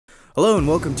Hello and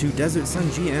welcome to Desert Sun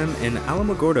GM in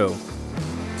Alamogordo.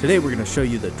 Today we're going to show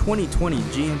you the 2020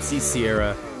 Gmc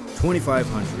Sierra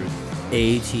 2500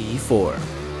 AT4.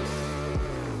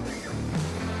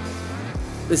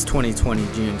 This 2020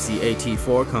 GMC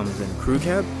AT4 comes in crew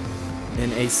cab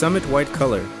in a Summit white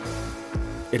color.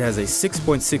 It has a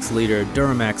 6.6 liter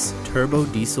Duramax turbo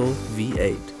diesel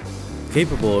V8,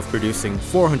 capable of producing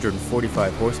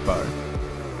 445 horsepower,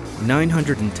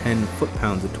 910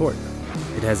 foot-pounds of torque.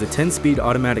 It has a 10-speed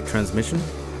automatic transmission.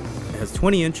 It has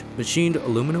 20-inch machined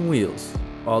aluminum wheels,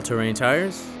 all-terrain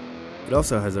tires. It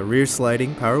also has a rear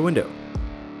sliding power window.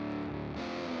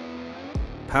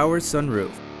 Power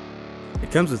sunroof. It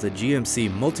comes with a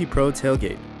GMC Multi-Pro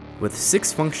tailgate with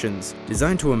 6 functions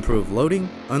designed to improve loading,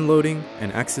 unloading,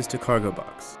 and access to cargo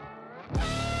box.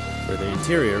 For the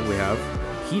interior, we have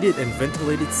heated and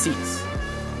ventilated seats,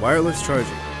 wireless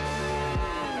charging,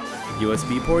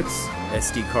 USB ports,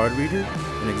 SD card reader,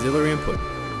 and auxiliary input.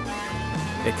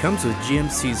 It comes with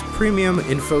GMC's premium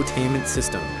infotainment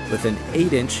system with an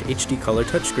 8-inch HD color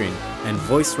touchscreen and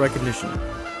voice recognition.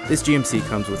 This GMC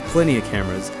comes with plenty of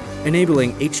cameras,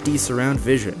 enabling HD surround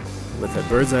vision with a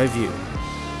bird's eye view.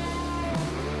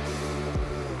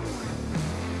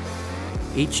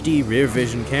 HD rear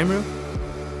vision camera.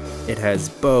 It has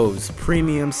Bose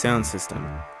premium sound system,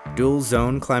 dual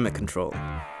zone climate control.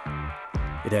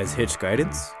 It has hitch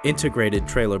guidance, integrated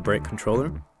trailer brake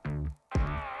controller.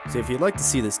 So if you'd like to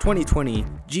see this 2020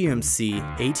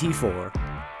 GMC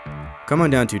AT4, come on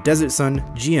down to Desert Sun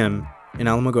GM in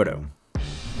Alamogordo.